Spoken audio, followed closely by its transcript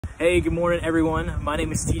Hey, good morning, everyone. My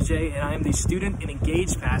name is TJ, and I am the student and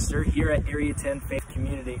engaged pastor here at Area 10 Faith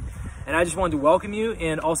Community. And I just wanted to welcome you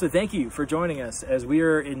and also thank you for joining us as we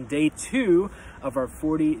are in day 2 of our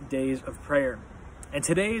 40 days of prayer. And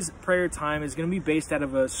today's prayer time is going to be based out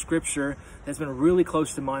of a scripture that's been really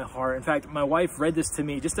close to my heart. In fact, my wife read this to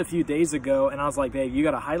me just a few days ago, and I was like, babe, you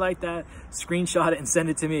got to highlight that, screenshot it, and send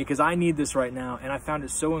it to me because I need this right now. And I found it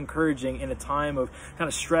so encouraging in a time of kind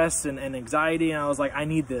of stress and anxiety. And I was like, I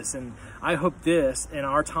need this. And I hope this in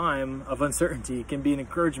our time of uncertainty can be an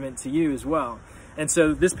encouragement to you as well. And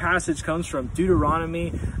so this passage comes from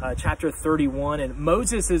Deuteronomy chapter 31, and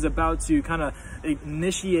Moses is about to kind of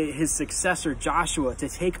initiate his successor Joshua to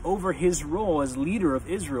take over his role as leader of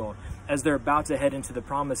Israel as they're about to head into the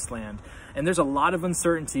promised land. And there's a lot of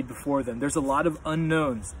uncertainty before them. There's a lot of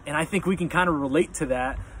unknowns, and I think we can kind of relate to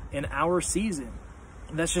that in our season.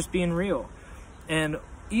 And that's just being real. And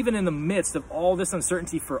even in the midst of all this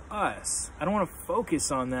uncertainty for us, I don't want to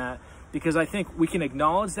focus on that, because I think we can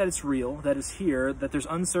acknowledge that it's real, that it's here, that there's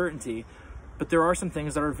uncertainty, but there are some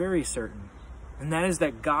things that are very certain. And that is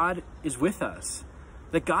that God is with us,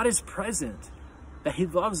 that God is present, that he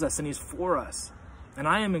loves us and he's for us. And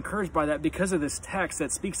I am encouraged by that because of this text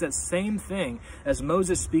that speaks that same thing as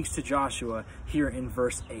Moses speaks to Joshua here in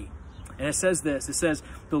verse 8. And it says this, it says,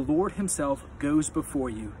 "The Lord himself goes before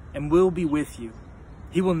you and will be with you.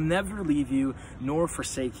 He will never leave you nor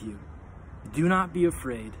forsake you. Do not be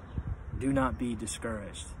afraid. Do not be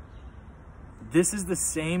discouraged." This is the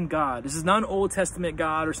same God. This is not an Old Testament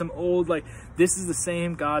God or some old, this is the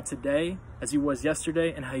same God today as he was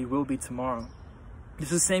yesterday and how he will be tomorrow.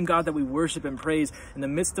 This is the same God that we worship and praise in the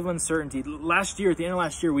midst of uncertainty. Last year, at the end of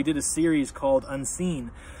last year, we did a series called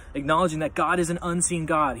Unseen, acknowledging that God is an unseen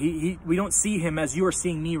God. We don't see him as you are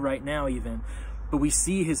seeing me right now even, but we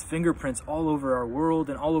see his fingerprints all over our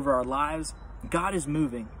world and all over our lives. God is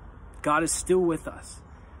moving. God is still with us.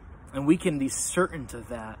 And we can be certain of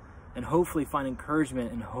that and hopefully find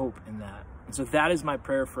encouragement and hope in that. And so that is my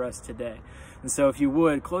prayer for us today. And so if you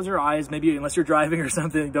would, close your eyes, maybe unless you're driving or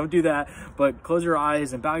something, don't do that, but close your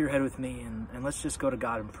eyes and bow your head with me and let's just go to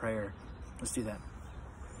God in prayer. Let's do that.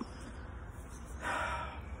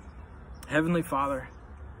 Heavenly Father,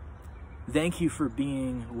 thank you for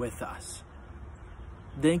being with us.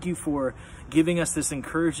 Thank you for giving us this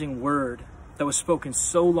encouraging word that was spoken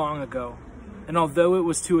so long ago. And although it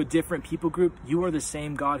was to a different people group, you are the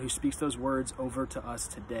same God who speaks those words over to us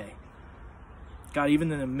today. God,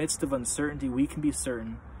 even in the midst of uncertainty, we can be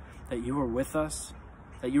certain that you are with us,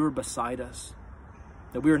 that you are beside us,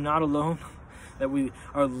 that we are not alone, that we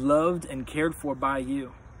are loved and cared for by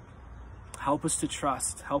you. Help us to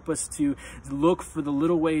trust. Help us to look for the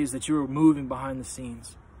little ways that you are moving behind the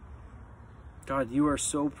scenes. God, you are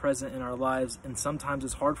so present in our lives, and sometimes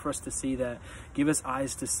it's hard for us to see that. Give us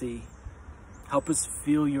eyes to see. Help us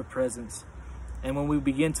feel your presence. And when we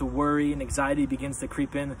begin to worry and anxiety begins to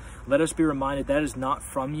creep in, let us be reminded that is not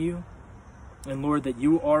from you. And Lord, that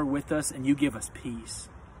you are with us and you give us peace.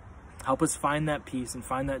 Help us find that peace and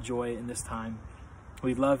find that joy in this time.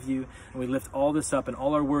 We love you and we lift all this up and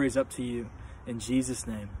all our worries up to you. In Jesus'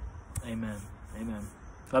 name, amen. Amen.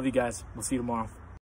 Love you guys. We'll see you tomorrow.